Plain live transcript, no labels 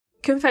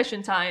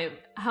Confession time.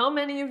 How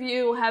many of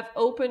you have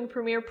opened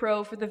Premiere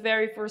Pro for the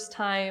very first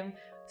time,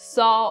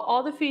 saw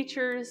all the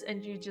features,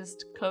 and you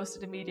just closed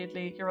it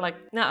immediately? You were like,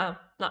 nah,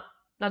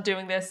 not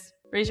doing this.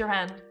 Raise your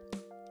hand.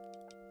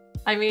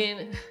 I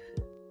mean,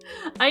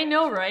 I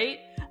know, right?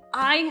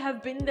 I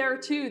have been there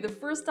too. The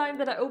first time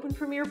that I opened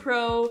Premiere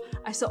Pro,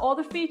 I saw all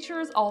the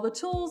features, all the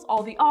tools,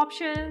 all the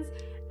options,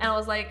 and I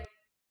was like,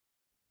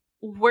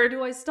 where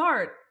do I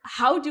start?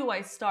 How do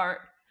I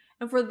start?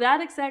 And for that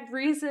exact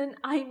reason,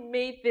 I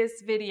made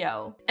this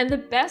video. And the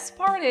best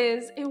part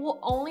is, it will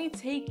only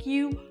take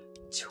you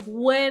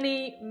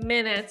 20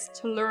 minutes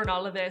to learn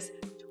all of this.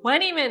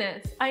 20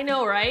 minutes, I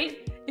know,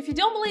 right? If you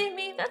don't believe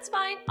me, that's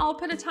fine. I'll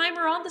put a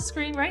timer on the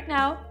screen right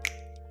now,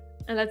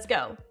 and let's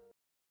go.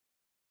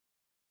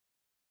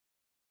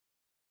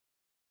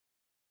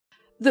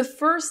 The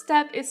first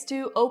step is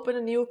to open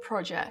a new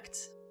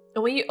project.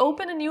 And when you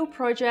open a new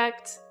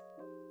project,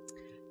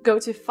 go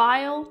to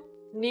File,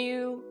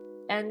 New,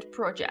 and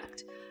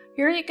Project.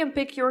 Here you can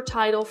pick your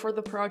title for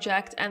the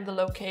project and the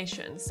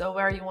location, so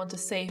where you want to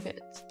save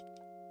it.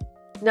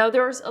 Now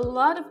there's a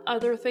lot of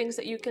other things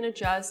that you can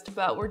adjust,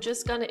 but we're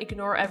just gonna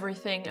ignore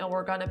everything and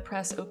we're gonna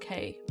press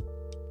OK.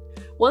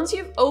 Once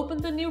you've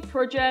opened the new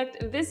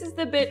project, this is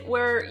the bit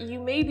where you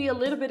may be a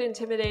little bit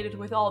intimidated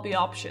with all the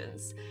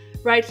options.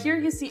 Right here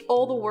you see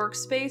all the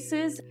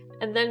workspaces,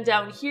 and then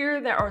down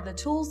here there are the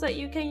tools that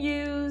you can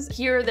use.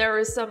 Here there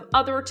is some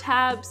other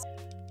tabs.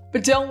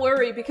 But don't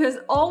worry, because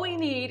all we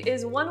need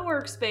is one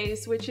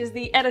workspace, which is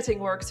the editing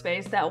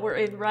workspace that we're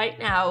in right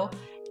now.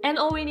 And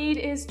all we need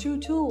is two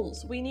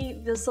tools. We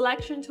need the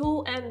selection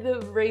tool and the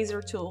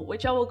razor tool,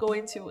 which I will go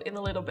into in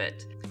a little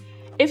bit.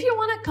 If you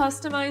want to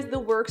customize the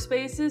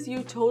workspaces,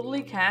 you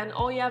totally can.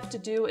 All you have to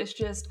do is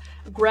just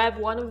grab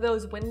one of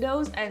those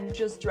windows and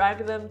just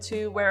drag them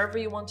to wherever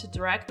you want to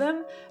drag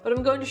them. But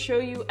I'm going to show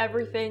you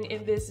everything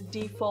in this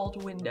default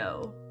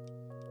window.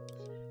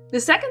 The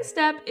second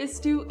step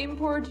is to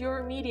import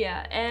your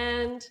media,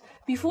 and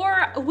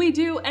before we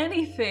do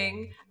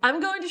anything, I'm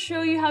going to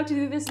show you how to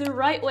do this the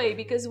right way,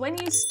 because when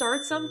you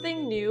start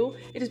something new,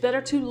 it is better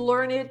to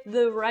learn it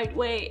the right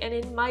way. And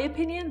in my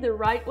opinion, the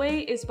right way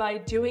is by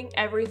doing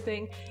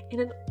everything in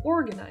an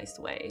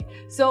organized way.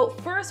 So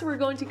first we're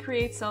going to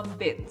create some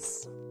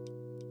bins.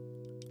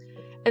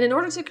 And in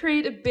order to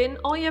create a bin,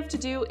 all you have to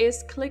do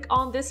is click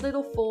on this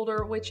little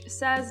folder which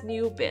says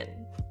New Bin.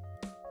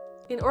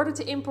 In order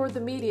to import the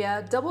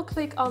media,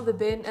 double-click on the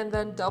bin and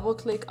then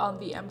double-click on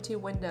the empty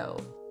window.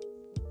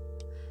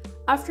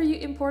 After you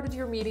imported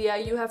your media,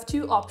 you have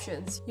two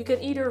options. You can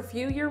either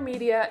view your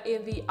media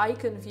in the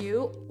icon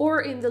view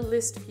or in the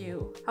list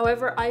view.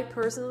 However, I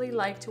personally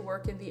like to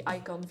work in the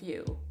icon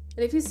view.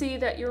 And if you see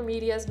that your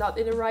media is not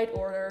in the right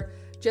order,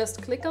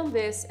 just click on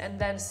this and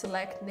then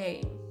select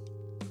Name.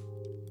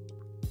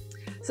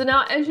 So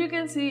now, as you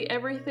can see,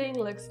 everything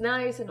looks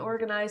nice and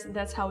organized, and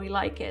that's how we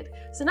like it.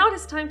 So now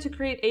it's time to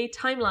create a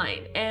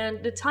timeline,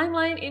 and the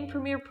timeline in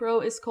Premiere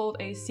Pro is called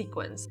a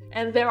sequence.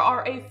 And there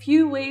are a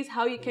few ways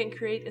how you can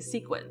create a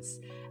sequence.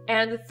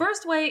 And the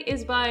first way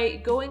is by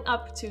going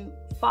up to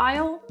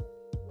File,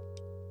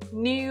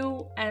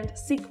 New, and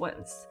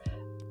Sequence.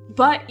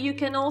 But you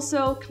can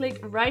also click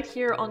right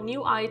here on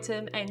New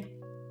Item and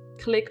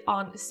click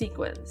on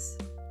Sequence.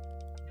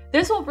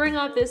 This will bring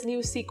up this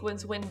new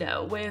sequence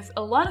window with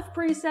a lot of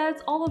presets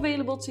all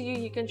available to you.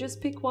 You can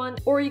just pick one,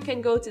 or you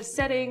can go to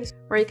settings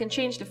where you can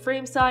change the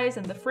frame size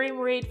and the frame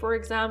rate, for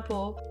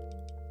example.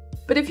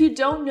 But if you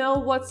don't know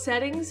what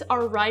settings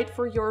are right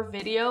for your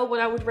video, what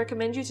I would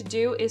recommend you to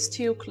do is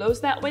to close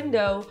that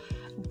window,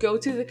 go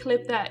to the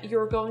clip that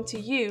you're going to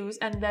use,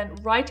 and then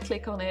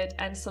right-click on it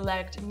and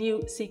select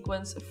New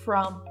Sequence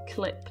from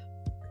Clip.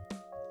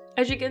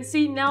 As you can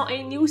see, now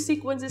a new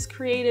sequence is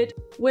created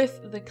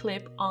with the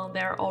clip on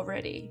there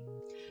already.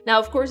 Now,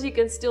 of course, you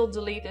can still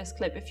delete this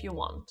clip if you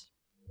want.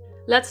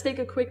 Let's take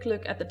a quick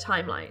look at the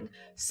timeline.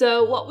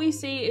 So what we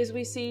see is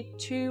we see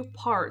two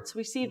parts.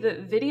 We see the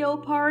video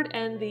part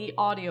and the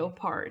audio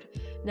part.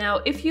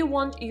 Now, if you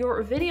want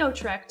your video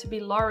track to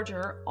be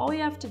larger, all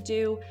you have to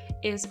do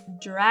is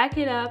drag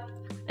it up.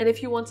 And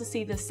if you want to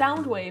see the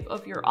sound wave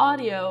of your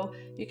audio,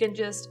 you can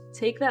just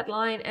take that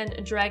line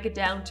and drag it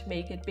down to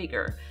make it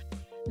bigger.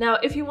 Now,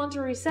 if you want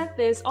to reset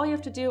this, all you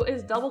have to do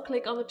is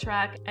double-click on the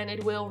track and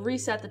it will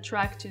reset the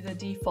track to the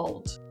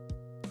default.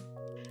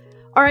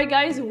 Alright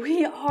guys,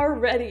 we are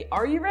ready.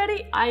 Are you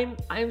ready?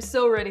 I'm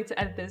so ready to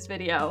edit this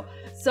video.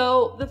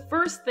 So the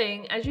first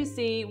thing, as you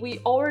see, we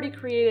already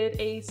created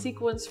a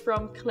sequence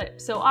from clip.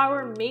 So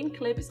our main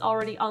clip is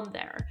already on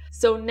there.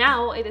 So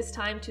now it is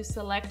time to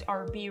select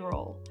our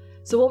B-roll.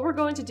 So what we're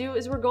going to do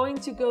is we're going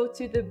to go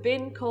to the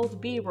bin called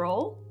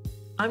B-roll.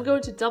 I'm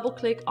going to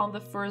double-click on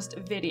the first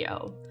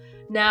video.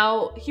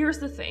 Now, here's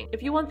the thing.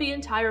 If you want the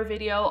entire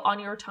video on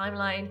your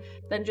timeline,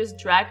 then just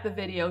drag the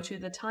video to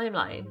the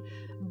timeline.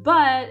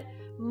 But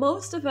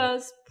most of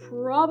us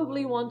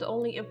probably want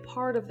only a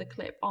part of the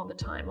clip on the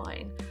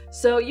timeline.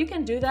 So you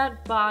can do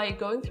that by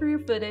going through your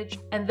footage,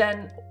 and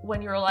then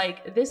when you're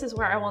like, this is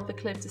where I want the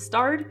clip to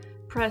start,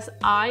 press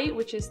I,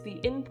 which is the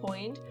in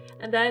point,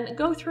 and then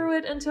go through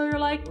it until you're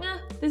like, nah,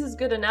 this is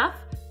good enough.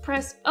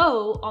 Press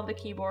O on the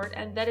keyboard,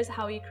 and that is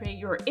how you create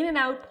your in and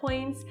out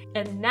points.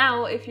 And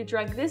now if you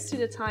drag this to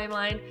the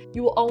timeline,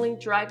 you will only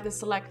drag the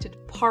selected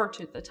part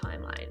to the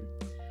timeline.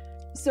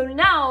 So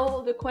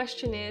now the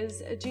question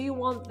is, do you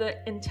want the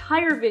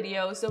entire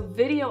video, so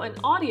video and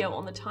audio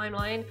on the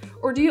timeline,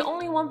 or do you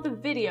only want the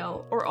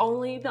video or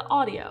only the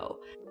audio?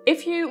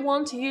 If you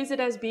want to use it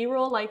as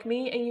B-roll like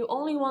me and you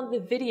only want the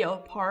video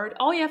part,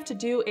 all you have to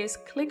do is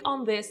click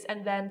on this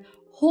and then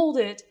hold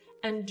it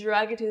and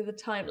drag it to the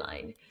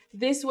timeline.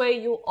 This way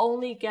you'll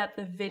only get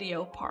the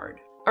video part.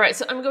 Alright,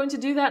 so I'm going to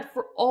do that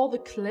for all the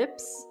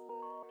clips.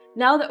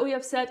 Now that we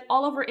have set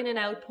all of our in and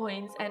out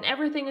points and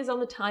everything is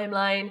on the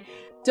timeline,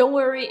 don't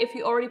worry if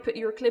you already put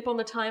your clip on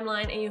the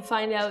timeline and you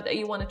find out that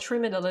you want to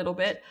trim it a little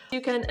bit.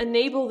 You can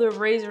enable the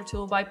razor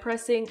tool by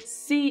pressing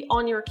C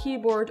on your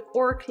keyboard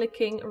or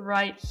clicking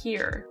right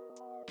here.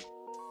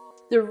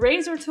 The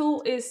razor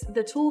tool is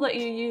the tool that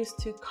you use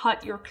to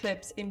cut your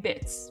clips in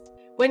bits.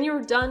 When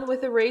you're done with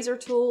the razor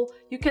tool,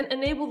 you can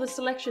enable the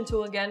selection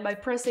tool again by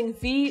pressing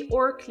V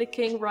or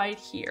clicking right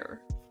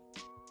here.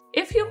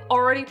 If you've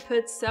already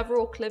put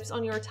several clips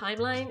on your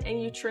timeline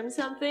and you trim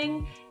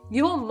something,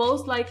 you will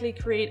most likely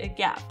create a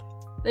gap.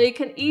 Now you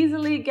can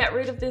easily get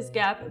rid of this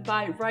gap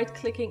by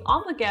right-clicking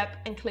on the gap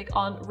and click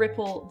on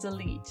Ripple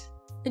Delete.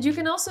 And you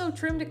can also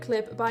trim the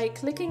clip by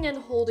clicking and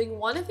holding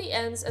one of the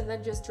ends and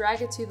then just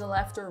drag it to the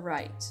left or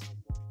right.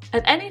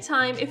 At any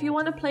time, if you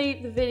want to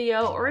play the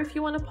video or if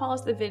you want to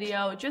pause the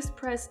video, just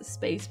press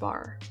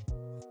spacebar.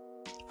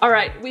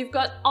 Alright, we've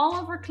got all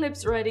of our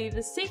clips ready,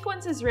 the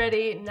sequence is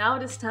ready, now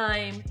it is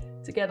time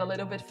to get a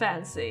little bit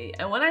fancy.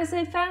 And when I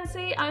say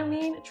fancy, I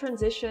mean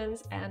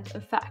transitions and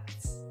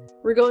effects.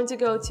 We're going to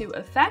go to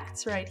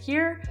Effects right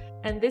here,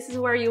 and this is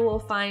where you will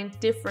find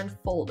different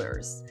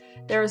folders.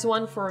 There is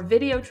one for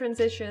video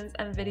transitions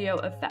and video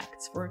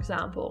effects, for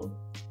example.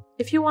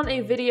 If you want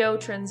a video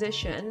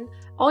transition,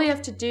 all you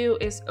have to do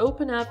is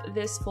open up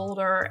this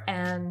folder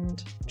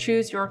and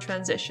choose your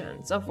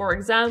transition. So for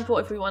example,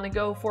 if we want to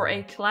go for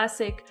a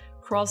classic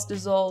cross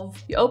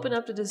dissolve, you open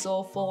up the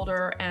dissolve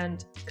folder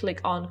and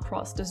click on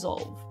cross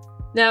dissolve.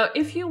 Now,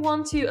 if you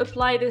want to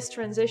apply this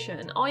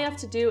transition, all you have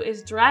to do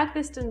is drag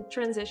this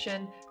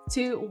transition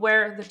to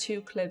where the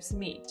two clips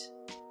meet.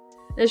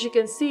 As you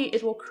can see,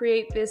 it will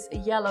create this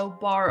yellow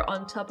bar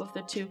on top of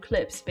the two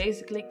clips,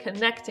 basically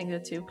connecting the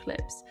two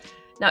clips.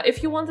 Now,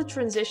 if you want the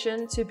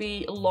transition to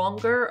be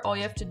longer, all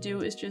you have to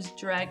do is just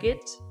drag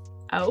it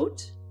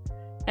out.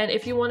 And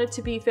if you want it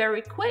to be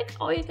very quick,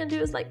 all you can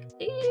do is like,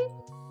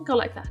 go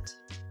like that.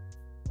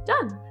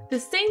 Done. The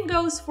same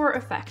goes for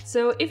effects.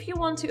 So if you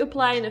want to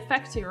apply an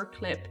effect to your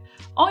clip,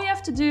 all you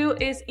have to do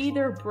is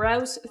either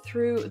browse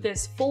through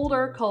this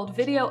folder called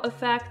Video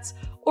Effects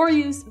or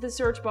use the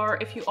search bar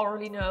if you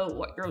already know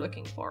what you're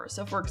looking for.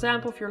 So for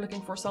example, if you're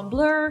looking for some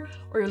blur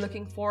or you're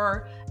looking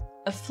for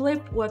a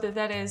flip, whether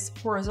that is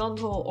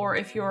horizontal or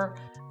if you're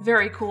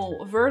very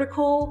cool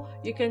vertical,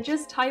 you can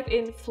just type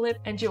in flip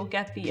and you'll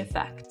get the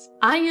effect.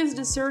 I use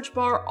the search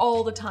bar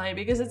all the time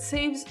because it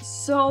saves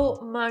so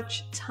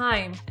much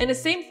time. And the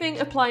same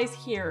thing applies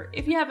here.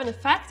 If you have an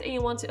effect and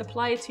you want to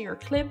apply it to your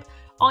clip,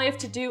 all you have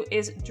to do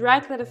is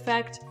drag that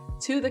effect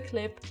to the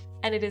clip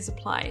and it is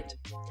applied.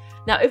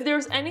 Now, if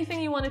there's anything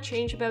you want to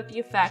change about the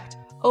effect,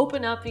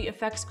 open up the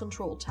Effects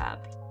Control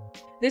tab.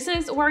 This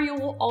is where you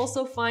will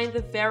also find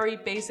the very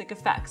basic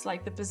effects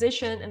like the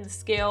position and the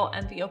scale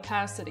and the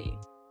opacity.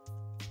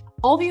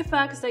 All the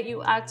effects that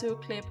you add to a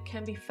clip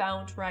can be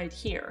found right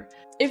here.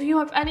 If you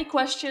have any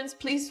questions,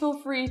 please feel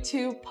free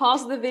to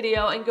pause the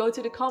video and go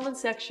to the comment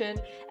section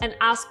and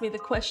ask me the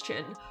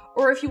question.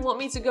 Or if you want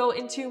me to go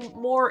into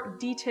more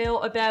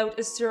detail about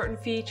a certain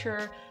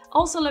feature,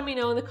 also let me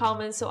know in the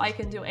comments so I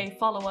can do a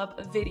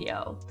follow-up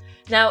video.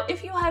 Now,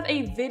 if you have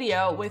a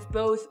video with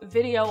both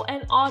video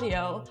and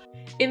audio,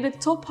 in the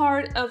top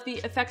part of the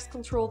Effects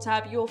Control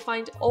tab, you'll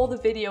find all the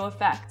video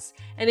effects.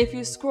 And if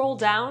you scroll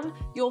down,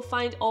 you'll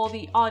find all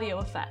the audio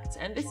effects.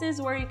 And this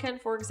is where you can,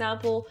 for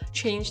example,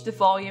 change the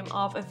volume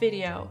of a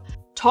video.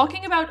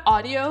 Talking about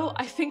audio,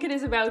 I think it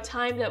is about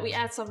time that we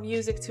add some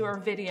music to our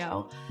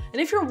video. And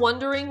if you're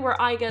wondering where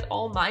I get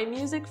all my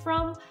music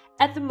from,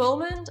 at the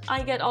moment,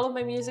 I get all of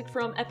my music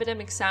from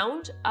Epidemic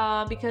Sound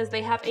because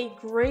they have a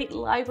great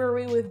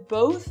library with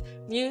both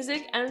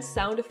music and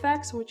sound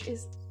effects, which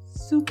is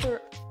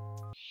super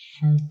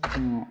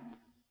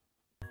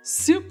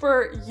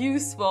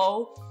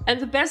useful. And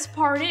the best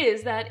part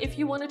is that if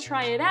you want to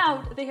try it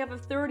out, they have a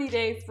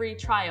 30-day free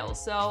trial.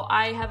 So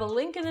I have a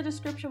link in the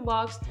description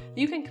box that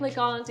you can click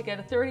on to get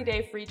a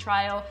 30-day free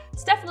trial.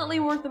 It's definitely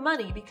worth the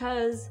money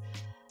because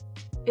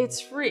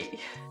it's free.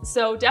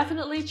 So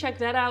definitely check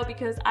that out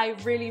because I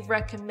really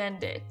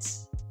recommend it.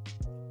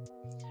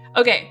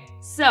 Okay,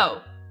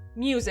 so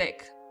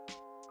music.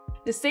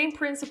 The same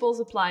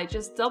principles apply.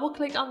 Just double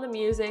click on the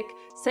music,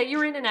 set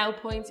your in and out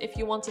points if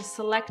you want to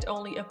select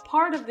only a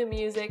part of the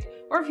music,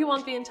 or if you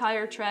want the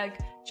entire track,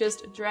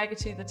 just drag it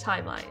to the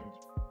timeline.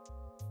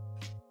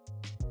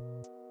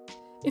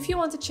 If you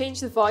want to change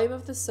the volume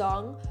of the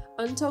song,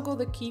 untoggle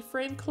the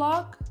keyframe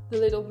clock, the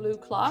little blue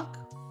clock,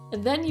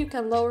 and then you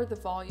can lower the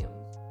volume.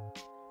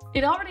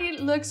 It already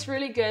looks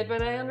really good,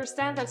 but I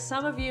understand that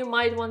some of you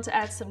might want to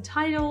add some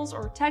titles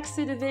or text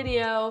to the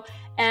video,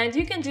 and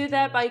you can do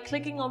that by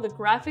clicking on the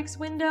graphics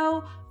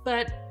window,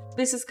 but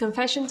this is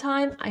confession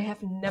time. I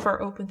have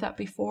never opened that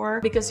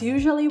before, because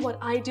usually what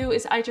I do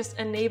is I just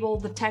enable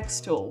the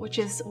text tool, which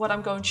is what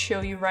I'm going to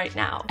show you right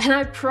now. And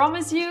I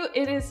promise you,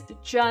 it is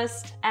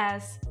just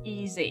as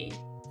easy.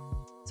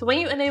 So when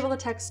you enable the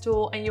text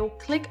tool and you'll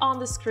click on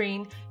the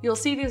screen, you'll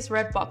see this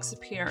red box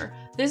appear.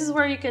 This is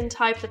where you can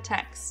type the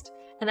text.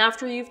 And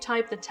after you've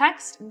typed the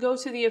text, go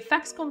to the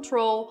effects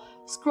control,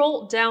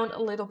 scroll down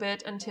a little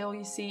bit until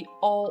you see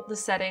all the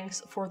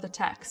settings for the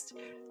text.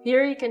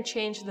 Here you can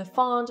change the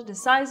font, the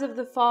size of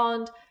the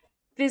font.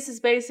 This is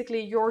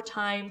basically your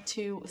time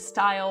to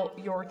style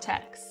your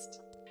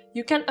text.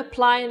 You can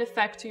apply an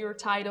effect to your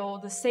title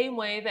the same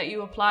way that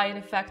you apply an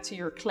effect to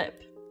your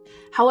clip.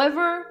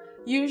 However,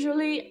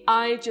 usually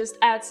I just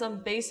add some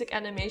basic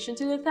animation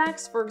to the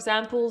text, for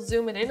example,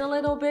 zoom it in a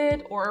little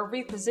bit or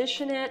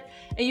reposition it,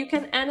 and you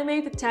can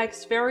animate the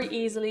text very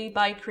easily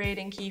by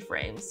creating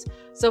keyframes.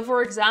 So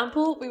for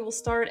example, we will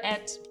start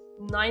at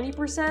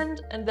 90%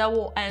 and then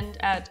we'll end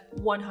at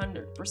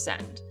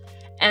 100%.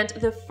 And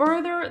the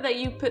further that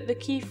you put the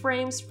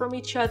keyframes from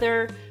each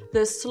other,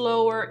 the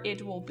slower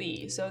it will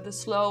be. So the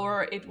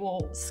slower it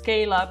will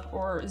scale up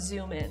or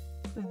zoom in.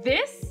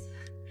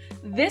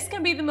 This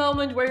can be the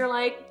moment where you're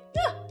like,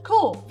 yeah,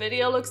 cool,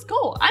 video looks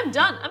cool, I'm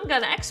done, I'm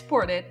gonna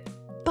export it.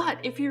 But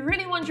if you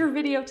really want your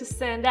video to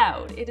stand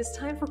out, it is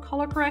time for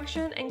color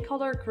correction and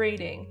color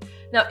grading.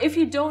 Now, if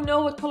you don't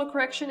know what color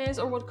correction is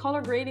or what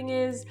color grading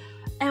is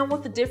and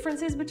what the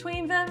difference is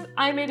between them,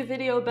 I made a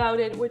video about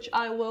it, which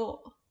I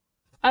will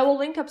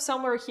link up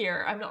somewhere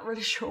here. I'm not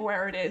really sure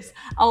where it is.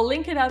 I'll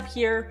link it up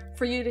here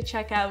for you to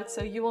check out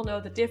so you will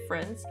know the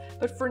difference.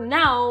 But for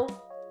now,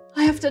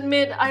 I have to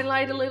admit I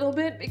lied a little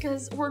bit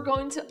because we're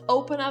going to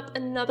open up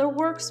another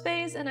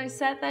workspace and I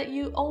said that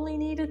you only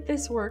needed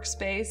this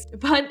workspace,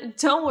 but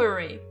don't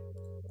worry.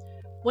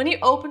 When you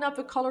open up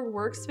a color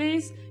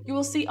workspace, you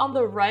will see on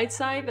the right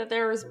side that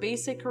there is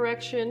basic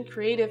correction,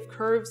 creative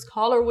curves,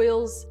 color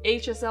wheels,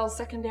 HSL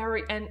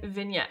secondary, and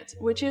vignette,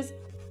 which is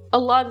a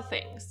lot of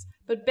things.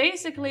 But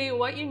basically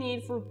what you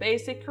need for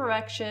basic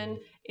correction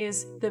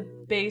is the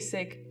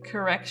basic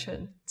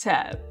correction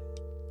tab.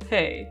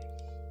 Hey.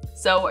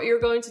 So what you're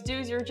going to do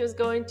is you're just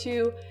going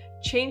to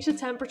change the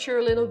temperature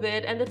a little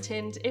bit and the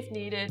tint if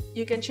needed.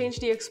 You can change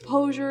the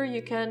exposure,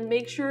 you can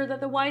make sure that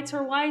the whites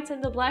are white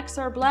and the blacks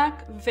are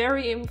black,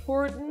 very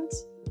important.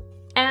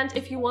 And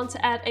if you want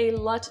to add a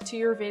LUT to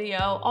your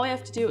video, all you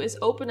have to do is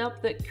open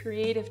up the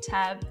Creative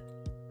tab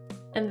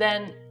and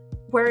then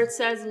where it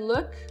says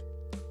Look,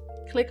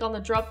 click on the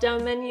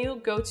drop-down menu,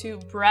 go to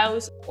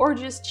Browse, or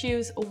just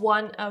choose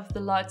one of the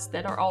LUTs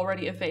that are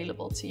already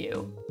available to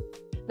you.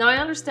 Now I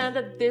understand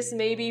that this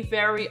may be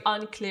very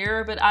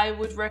unclear, but I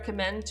would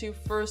recommend to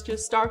first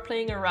just start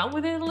playing around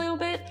with it a little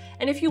bit.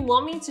 And if you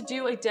want me to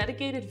do a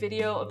dedicated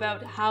video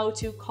about how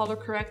to color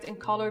correct and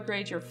color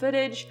grade your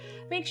footage,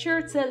 make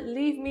sure to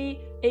leave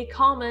me a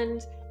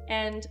comment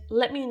and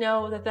let me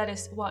know that that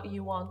is what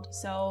you want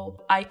so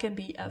I can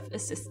be of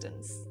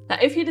assistance. Now,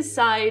 if you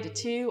decide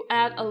to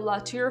add a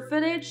LUT to your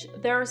footage,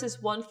 there is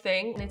this one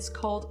thing and it's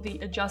called the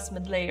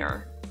adjustment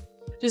layer.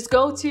 Just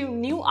go to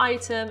New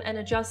Item and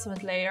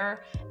Adjustment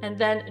Layer and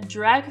then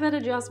drag that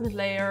adjustment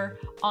layer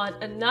on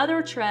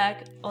another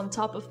track on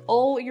top of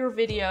all your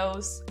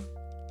videos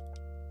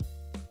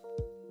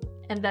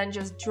and then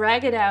just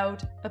drag it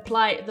out,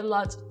 apply the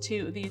LUT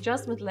to the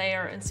adjustment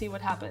layer and see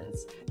what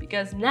happens.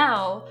 Because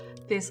now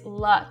this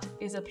LUT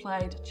is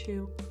applied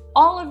to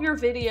all of your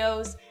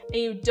videos and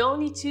you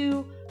don't need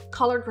to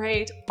color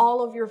grade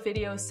all of your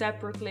videos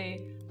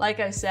separately.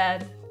 Like I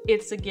said,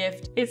 it's a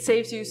gift. It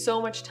saves you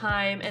so much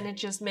time and it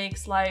just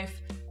makes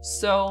life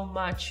so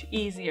much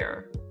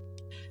easier.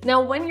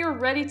 Now, when you're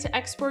ready to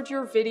export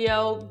your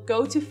video,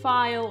 go to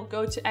File,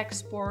 go to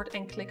Export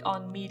and click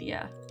on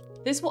Media.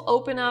 This will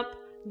open up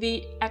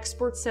the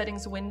export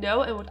settings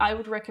window, and what I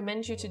would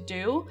recommend you to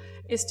do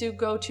is to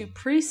go to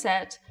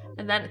Preset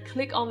and then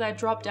click on that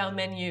drop-down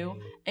menu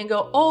and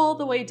go all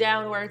the way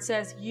down where it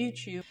says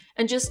YouTube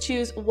and just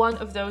choose one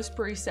of those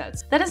presets.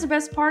 That is the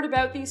best part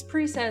about these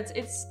presets.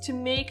 It's to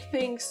make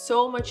things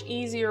so much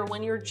easier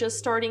when you're just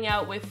starting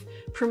out with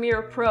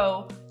Premiere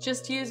Pro.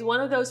 Just use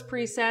one of those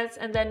presets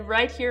and then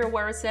right here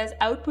where it says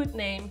Output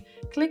Name,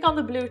 click on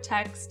the blue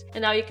text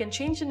and now you can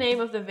change the name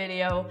of the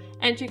video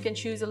and you can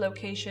choose a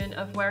location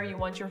of where you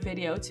want your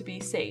video to be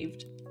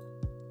saved.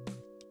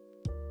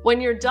 When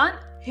you're done,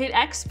 hit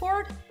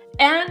export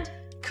and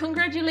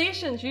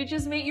congratulations, you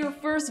just made your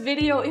first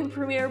video in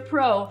Premiere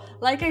Pro.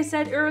 Like I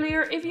said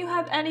earlier, if you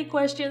have any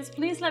questions,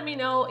 please let me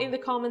know in the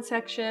comment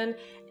section.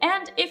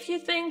 And if you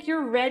think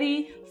you're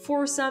ready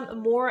for some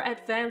more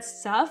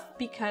advanced stuff,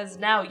 because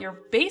now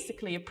you're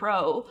basically a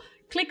pro,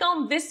 click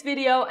on this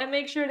video and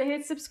make sure to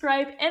hit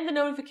subscribe and the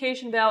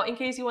notification bell in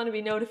case you want to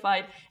be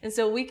notified, and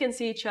so we can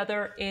see each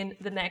other in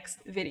the next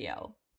video.